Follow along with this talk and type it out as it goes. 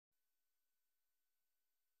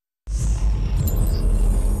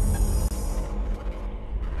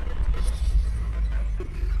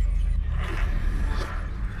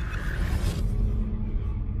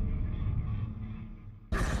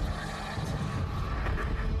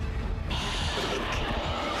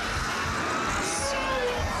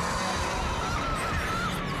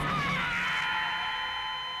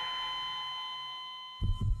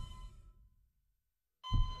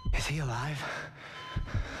he alive?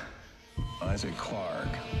 Isaac Clarke.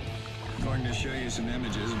 I'm going to show you some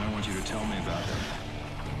images, and I want you to tell me about them.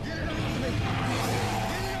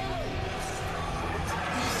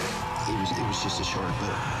 It was just a short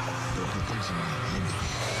blip. But the things in my head,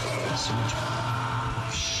 there's so much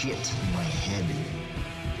shit in my head.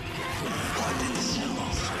 What did the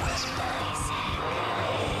symbols whisper?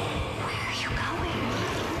 Where are you going?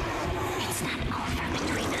 It's not over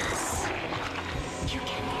between us. You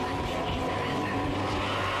can't be living here forever.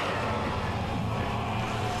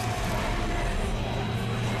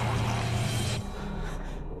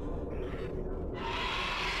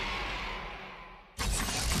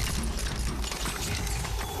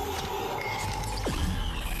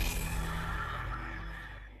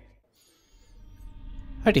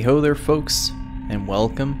 Howdy ho there, folks, and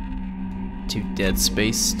welcome to Dead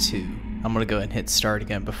Space 2. I'm gonna go ahead and hit start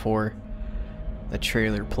again before the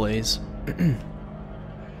trailer plays.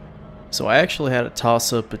 So I actually had a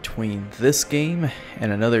toss-up between this game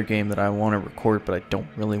and another game that I want to record, but I don't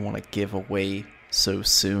really want to give away so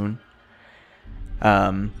soon.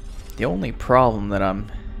 The only problem that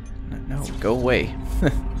No, go away.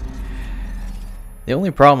 The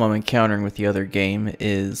only problem I'm encountering with the other game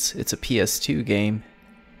is it's a PS2 game,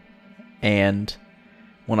 and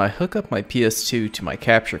when I hook up my PS2 to my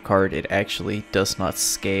capture card, it actually does not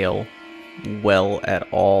scale well at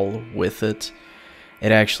all with it.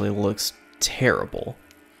 It actually looks terrible.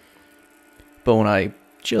 But when I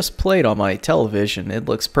just played on my television, it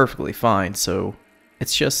looks perfectly fine, so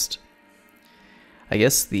it's just... I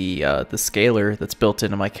guess the scaler that's built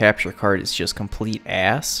into my capture card is just complete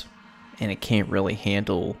ass, and it can't really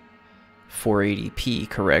handle 480p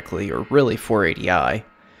correctly, or really 480i.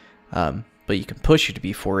 But you can push it to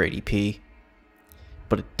be 480p,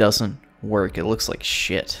 but it doesn't work. It looks like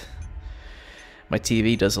shit. My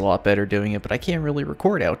TV does a lot better doing it, but I can't really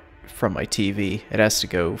record out from my TV. It has to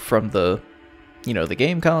go from the, the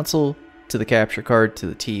game console to the capture card to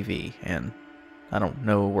the TV, and I don't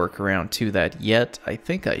know a workaround to that yet. I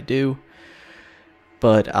think I do,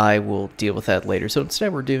 but I will deal with that later. So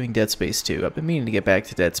instead we're doing Dead Space 2. I've been meaning to get back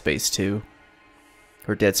to Dead Space 2,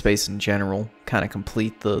 or Dead Space in general, kind of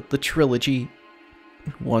complete the trilogy.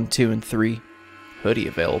 1, 2, and 3. Hoodie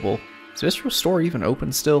available. Is Visceral Store even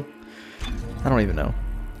open still? I don't even know.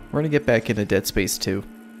 We're gonna get back into Dead Space 2.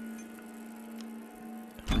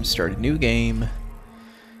 We're gonna start a new game.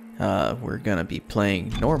 We're gonna be playing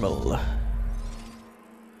normal.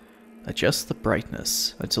 Adjust the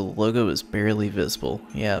brightness until the logo is barely visible.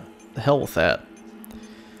 Yeah, the hell with that.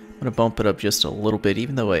 I'm gonna bump it up just a little bit,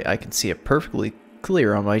 even though I can see it perfectly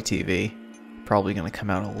clear on my TV. Probably gonna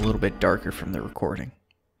come out a little bit darker from the recording.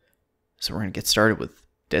 So we're gonna get started with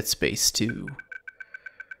Dead Space 2.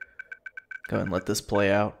 Go ahead and let this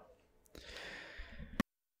play out.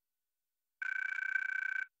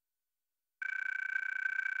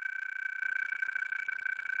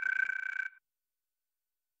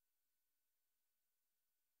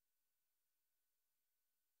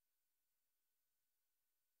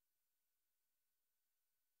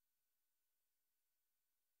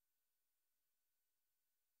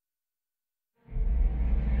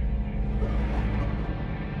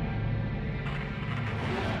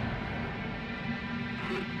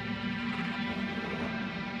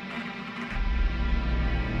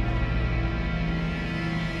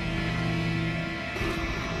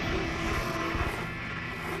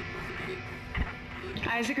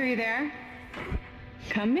 Isaac, are you there?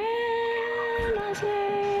 Come in,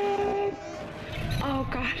 Isaac. Oh,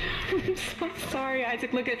 God. I'm so sorry,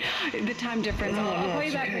 Isaac. Look at the time difference. I'll call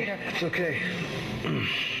you back later. It's okay.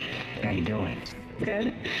 How you doing?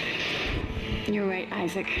 Good. You're right,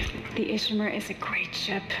 Isaac. The Ishimar is a great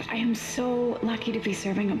ship. I am so lucky to be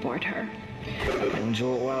serving aboard her.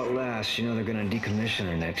 Enjoy it while it lasts. You know they're gonna decommission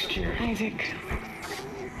her next year. Isaac,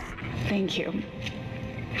 thank you.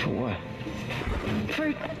 For what?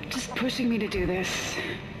 For just pushing me to do this.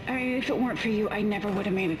 I mean, if it weren't for you, I never would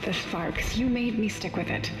have made it this far, because you made me stick with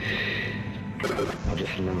it. I'll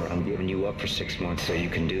just remember, I'm giving you up for 6 months so you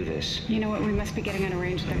can do this. You know what? We must be getting on a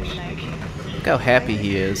range third leg. Look how happy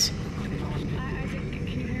he is. Isaac,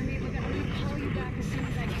 can you hear me? Look, I'm going to call you back as soon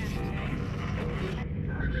as I can.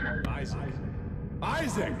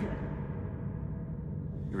 Isaac!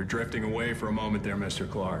 You were drifting away for a moment there, Mr.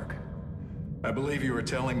 Clarke. I believe you were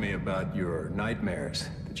telling me about your nightmares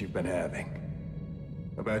that you've been having.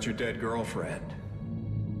 About your dead girlfriend.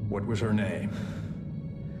 What was her name?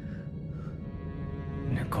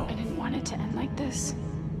 Nicole. I didn't want it to end like this.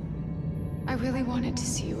 I really wanted to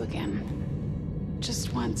see you again.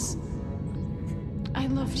 Just once. I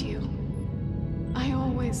loved you. I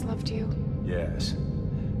always loved you. Yes.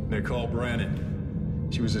 Nicole Brennan.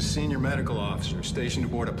 She was a senior medical officer stationed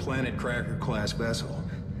aboard a Planet Cracker-class vessel.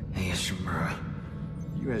 Hey, Ishimura.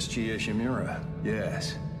 USG Ishimura,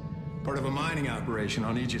 yes. Part of a mining operation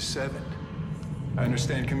on Aegis 7. I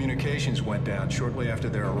understand communications went down shortly after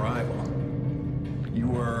their arrival. You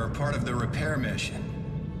were part of the repair mission.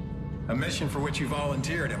 A mission for which you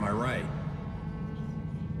volunteered, am I right?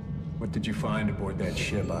 What did you find aboard that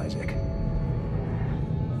ship, Isaac?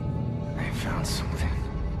 I found something.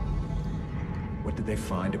 What did they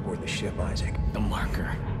find aboard the ship, Isaac? The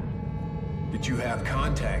marker. Did you have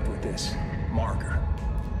contact with this marker?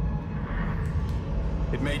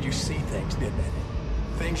 It made you see things, didn't it?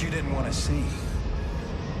 Things you didn't want to see.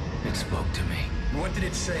 It spoke to me. What did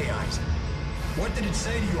it say, Isaac? What did it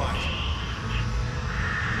say to you, Isaac?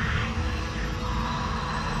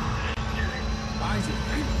 Isaac?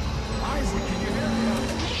 Isaac, can you hear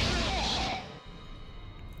me?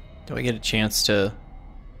 Do I get a chance to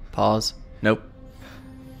pause? Nope.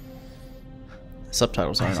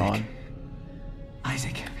 Subtitles aren't Isaac. on.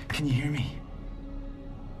 Isaac, can you hear me?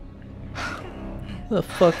 Who the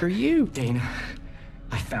fuck are you? Dana,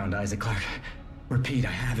 I found Isaac Clarke. Repeat,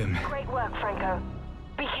 I have him. Great work, Franco.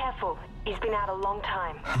 Be careful. He's been out a long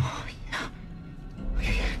time. Oh, yeah.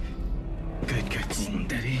 Okay. Good, good.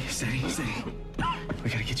 Steady, steady, steady. We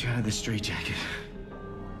gotta get you out of this straitjacket.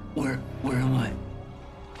 Where am I?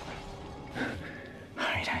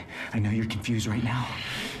 Alright, I know you're confused right now.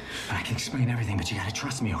 I can explain everything, but you gotta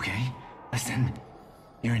trust me, okay? Listen,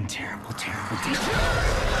 you're in terrible, terrible danger.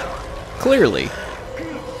 Clearly.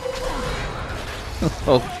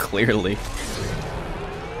 Oh, clearly.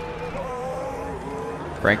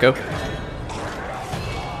 Franco?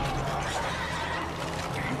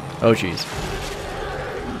 Oh, jeez.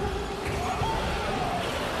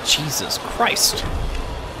 Jesus Christ.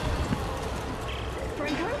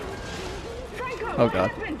 Franco? Franco, Oh, what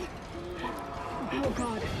God. happened? Oh,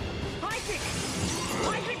 God. Isaac!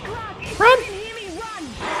 Isaac Clarke! If Run! you can hear me, run!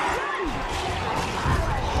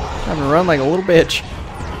 I'm gonna run like a little bitch.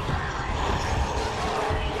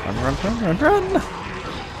 Run, run, run, run, run!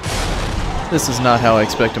 This is not how I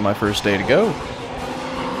expected my first day to go.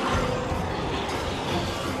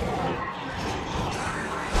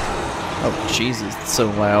 Oh, Jesus, it's so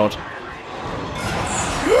loud.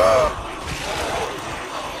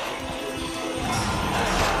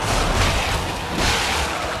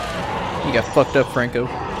 You got fucked up, Franco.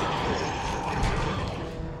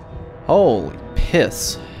 Holy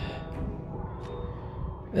piss.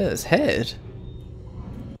 His head.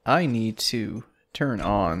 I need to turn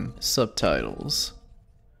on subtitles.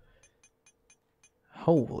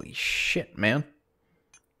 Holy shit, man.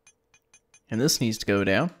 And this needs to go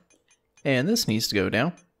down. And this needs to go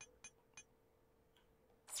down.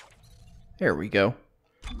 There we go.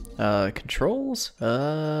 Controls?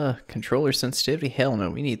 Controller sensitivity? Hell no,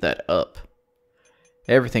 we need that up.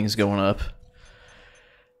 Everything's going up.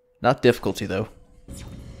 Not difficulty, though.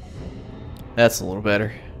 That's a little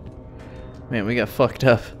better. Man, we got fucked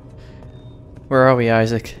up. Where are we,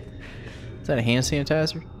 Isaac? Is that a hand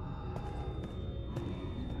sanitizer?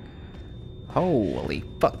 Holy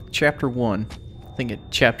fuck. Chapter 1. I think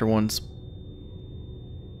Chapter 1's...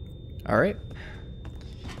 Alright.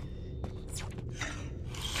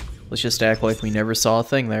 Let's just act like we never saw a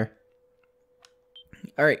thing there.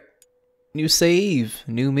 Alright. New save.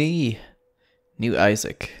 New me. New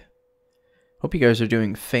Isaac. Hope you guys are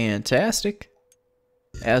doing fantastic.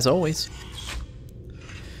 As always.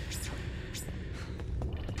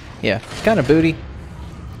 Yeah, kind of booty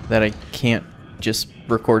that I can't just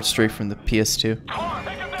record straight from the PS2.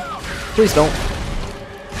 Please don't.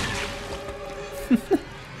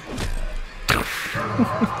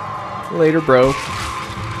 Later, bro.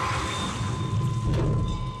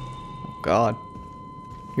 Oh, God.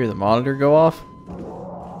 Hear the monitor go off?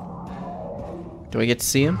 Do I get to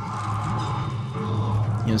see him?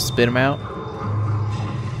 You gonna spit him out?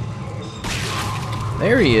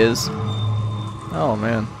 There he is. Oh,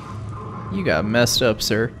 man. You got messed up,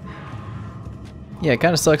 sir. Yeah, it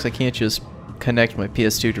kind of sucks I can't just connect my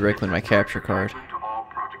PS2 directly to my capture card. To all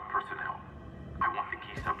project personnel. I want the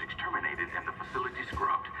key subjects terminated and the facility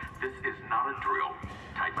scrubbed. This is not a drill.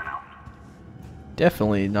 Typing out.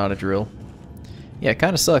 Definitely not a drill. Yeah, it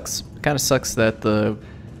kind of sucks. Kind of sucks that the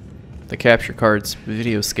capture card's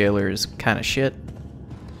video scaler is kind of shit.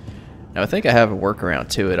 Now I think I have a workaround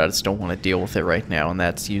to it. I just don't want to deal with it right now, and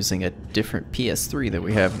that's using a different PS3 that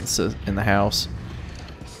we have in the house.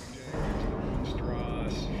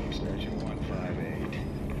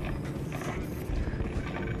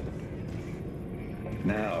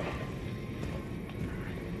 Now.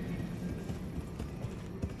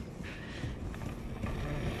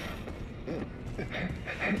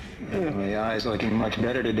 My eye's looking much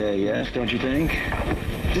better today, yes, don't you think?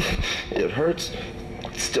 It hurts.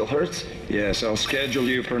 It still hurts? Yes, I'll schedule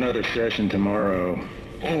you for another session tomorrow.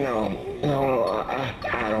 No,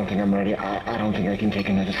 I don't think I'm ready. I don't think I can take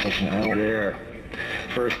another session. There.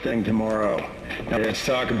 First thing tomorrow. Now let's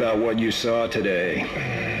talk about what you saw today.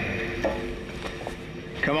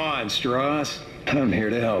 Come on, Strauss. I'm here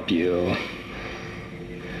to help you.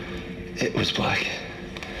 It was black.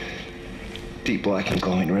 Deep black and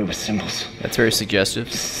glowing red with symbols. That's very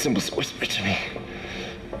suggestive. Symbols whispered to me.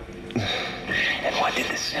 And what did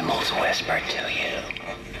the symbols whisper to you?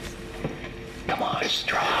 Come on,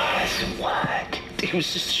 Strauss, what? It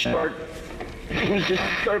was just short. It was just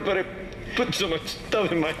short, but it put so much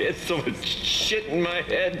stuff in my head, so much shit in my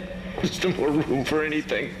head. There's no more room for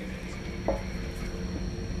anything.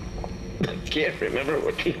 I can't remember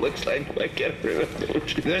what he looks like. I can't remember what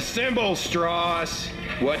he... The symbols, Strauss.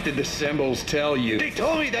 What did the symbols tell you? They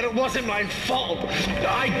told me that it wasn't my fault.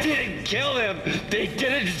 I didn't kill them. They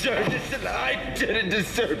didn't deserve this, and I didn't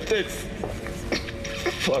deserve this.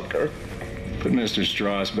 Fucker. Put Mr.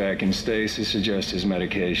 Strauss back in stasis, adjust his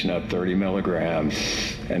medication up 30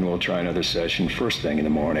 milligrams, and we'll try another session first thing in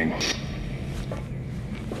the morning.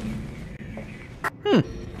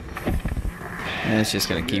 And it's just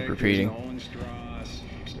gonna keep repeating.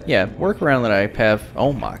 Yeah, workaround that I have.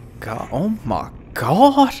 Oh my god. Oh my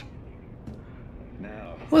god.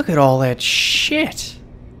 Look at all that shit.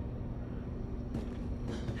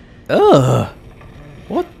 Ugh.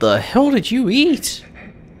 What the hell did you eat?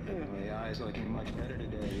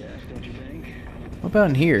 What about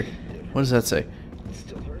in here? What does that say?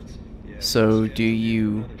 So, do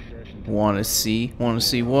you want to see? Want to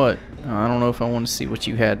see what? I don't know if I want to see what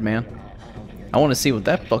you had, man. I want to see what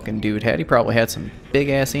that fucking dude had. He probably had some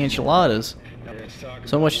big-ass enchiladas.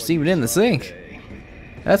 So much is even in the sink.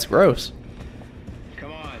 That's gross.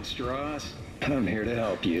 Come on, Strauss. I'm here to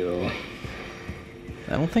help you.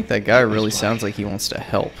 I don't think that guy really sounds like he wants to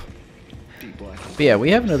help. But yeah,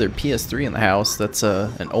 we have another PS3 in the house that's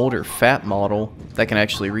an older fat model that can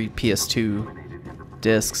actually read PS2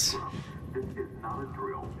 discs.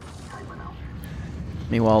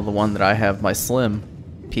 Meanwhile, the one that I have, my slim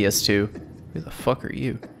PS2, who the fuck are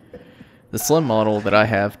you? The slim model that I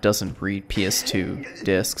have doesn't read PS2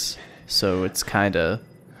 discs, so it's kinda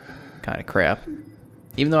crap.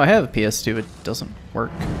 Even though I have a PS2, it doesn't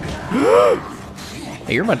work.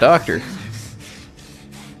 Hey, you're my doctor.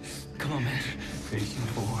 Come on, man. Patient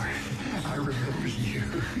 4. I remember you.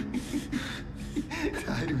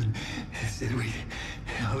 Tideman said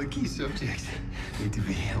all the key subjects need to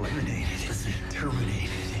be eliminated. Terminated.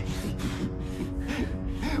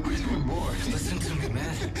 Which one more? Listen to me,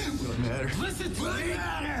 man. What matters? Listen to me!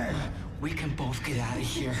 We can both get out of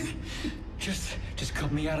here. Just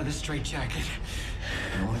cut me out of this straitjacket.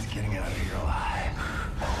 No one's getting out of here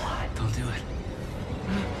alive. Don't do it.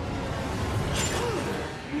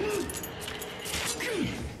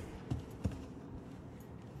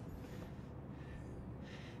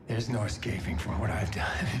 There's no escaping from what I've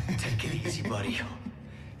done. Take it easy, buddy.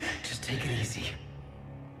 Just take it easy.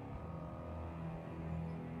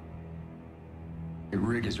 Your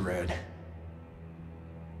rig is red.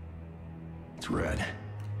 It's red.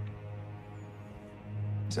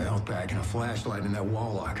 There's a health pack and a flashlight in that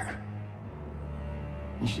wall locker.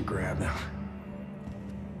 You should grab them.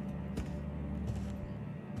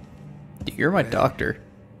 You're my doctor.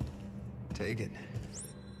 Take it.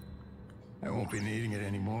 I won't be needing it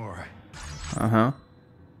anymore. Uh-huh.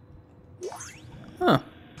 Huh.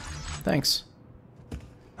 Thanks.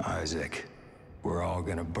 Isaac, we're all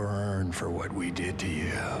gonna burn for what we did to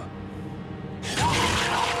you.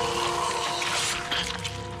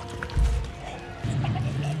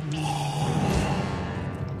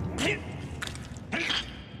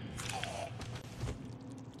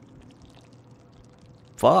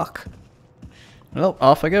 Fuck. Well,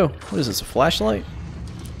 off I go. What is this, a flashlight?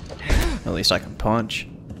 At least I can punch.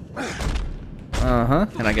 Uh-huh.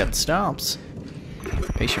 And I got stomps.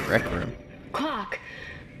 Patient rec room. Clark!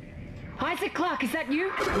 Isaac Clark, is that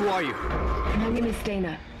you? Who are you? My name is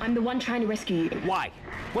Dana. I'm the one trying to rescue you. Why?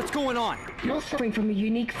 What's going on? You're suffering from a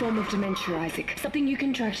unique form of dementia, Isaac. Something you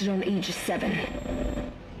contracted on Aegis 7.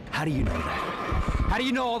 How do you know that? How do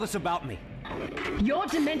you know all this about me? Your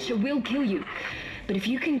dementia will kill you. But if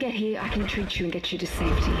you can get here, I can treat you and get you to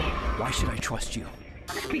safety. Why should I trust you?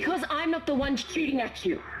 Because I'm not the one shooting at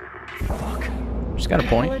you. Fuck. She's got a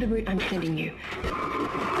point. Follow the route I'm sending you.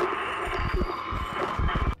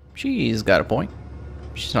 She's got a point.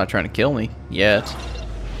 She's not trying to kill me yet.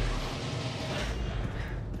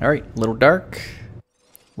 Alright, little dark.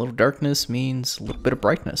 Little darkness means a little bit of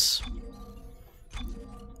brightness.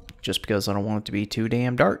 just because I don't want it to be too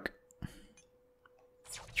damn dark.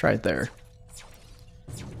 Try it there.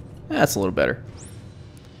 That's a little better.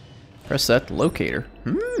 Press that locator.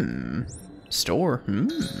 Store.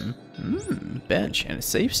 Bench and a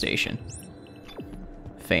save station.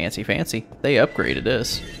 Fancy, fancy. They upgraded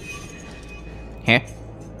this. Huh?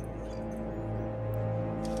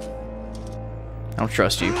 I don't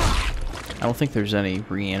trust you. I don't think there's any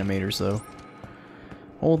reanimators though.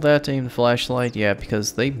 Hold that to aim the flashlight. Yeah,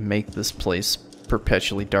 because they make this place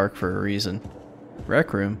perpetually dark for a reason.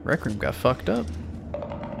 Rec room. Rec room got fucked up.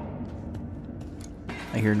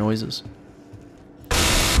 I hear noises.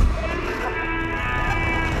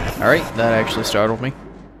 Alright, that actually startled me.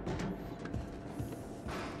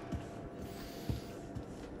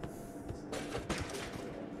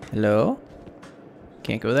 Hello?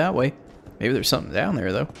 Can't go that way. Maybe there's something down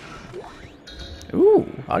there, though. Ooh,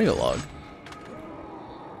 audio log.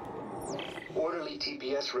 Orderly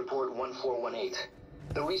TPS report 1418.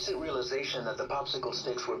 The recent realization that the popsicle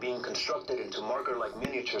sticks were being constructed into marker-like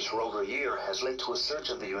miniatures for over a year has led to a search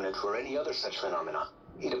of the unit for any other such phenomena.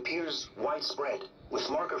 It appears widespread, with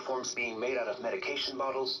marker forms being made out of medication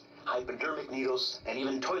bottles, hypodermic needles, and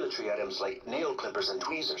even toiletry items like nail clippers and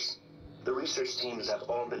tweezers. The research teams have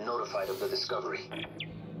all been notified of the discovery.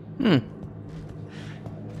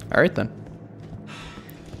 Alright then.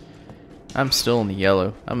 I'm still in the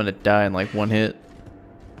yellow. I'm gonna die in like one hit.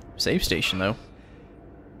 Save station though.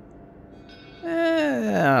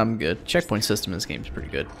 I'm good. Checkpoint system in this game is pretty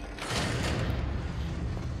good.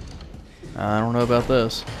 I don't know about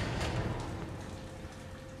this.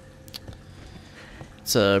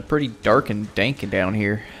 It's pretty dark and dank down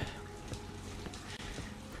here.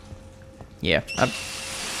 Yeah,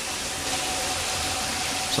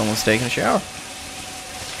 someone's taking a shower.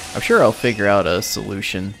 I'm sure I'll figure out a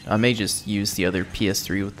solution. I may just use the other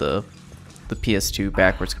PS3 with the PS2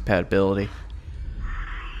 backwards compatibility.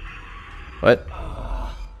 What?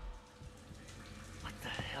 What the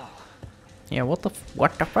hell? Yeah, what the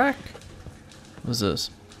fuck? What's this?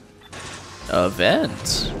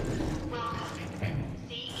 Event.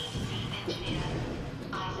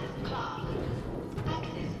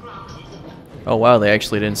 Oh wow, they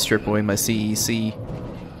actually didn't strip away my CEC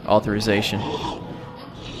authorization.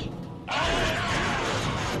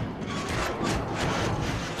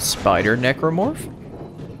 Spider necromorph?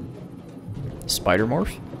 Spider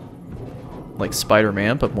morph? Like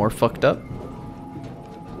Spider-Man, but more fucked up?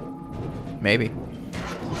 Maybe.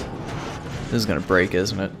 This is gonna break,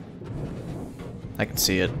 isn't it? I can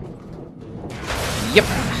see it. Yep!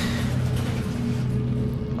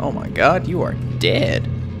 Oh my god, you are dead.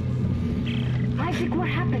 Isaac, what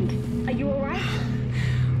happened? Are you alright?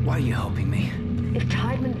 Why are you helping me? If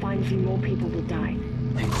Tideman finds you, more people will die.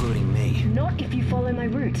 Including me. Not if you follow my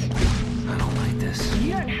route. I don't like this.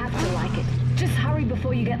 You don't have to like it. Just hurry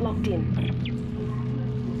before you get locked in.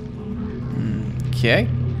 Okay.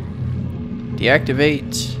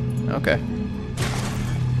 Deactivate. Okay.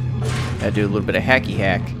 Gotta do a little bit of hacky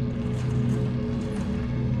hack.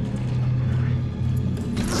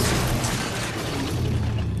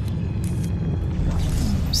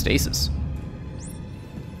 Stasis.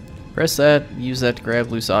 Press that, use that to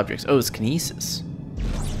grab loose objects. Oh, it's kinesis.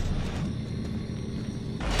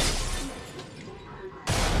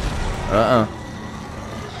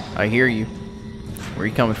 I hear you. Where are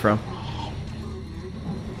you coming from?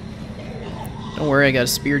 Don't worry, I got a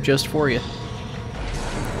spear just for you.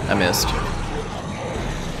 I missed.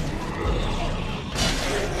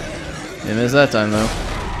 Didn't miss that time, though.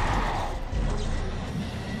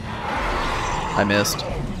 I missed.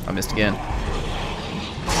 I missed again.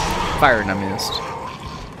 Fired and I missed.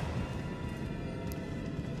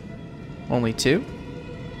 Only two?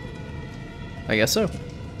 I guess so.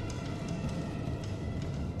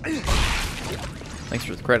 Thanks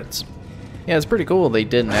for the credits. Yeah, it's pretty cool they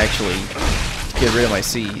didn't actually get rid of my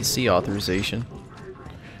CEC authorization.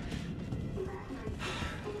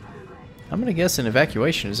 I'm gonna guess an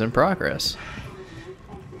evacuation is in progress.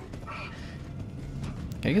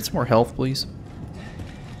 Can I get some more health, please?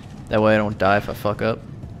 That way I don't die if I fuck up.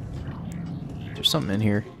 There's something in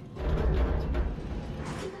here.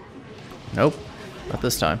 Nope. Not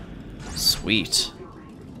this time. Sweet.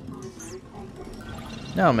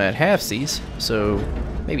 Now I'm at halfsies, so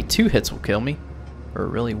maybe 2 hits will kill me. Or a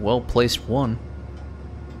really well-placed one.